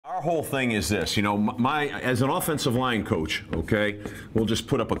our whole thing is this, you know, as an offensive line coach, okay, we'll just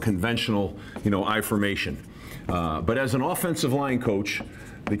put up a conventional, you know, I formation. But as an offensive line coach,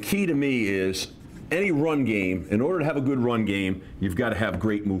 the key to me is any run game, in order to have a good run game, you've got to have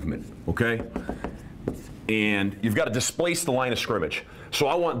great movement, okay? And you've got to displace the line of scrimmage. So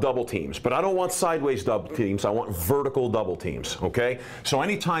I want double teams, but I don't want sideways double teams. I want vertical double teams, okay? So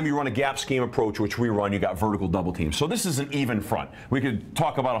anytime you run a gap scheme approach, which we run, you got vertical double teams. So this is an even front. We could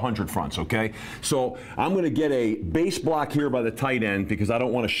talk about 100 fronts, okay? So I'm going to get a base block here by the tight end because I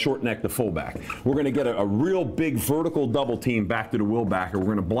don't want to short neck the fullback. We're going to get a real big vertical double team back to the will backer. We're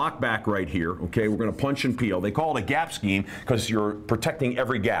going to block back right here, okay? We're going to punch and peel. They call it a gap scheme because you're protecting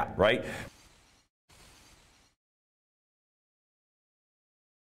every gap, right?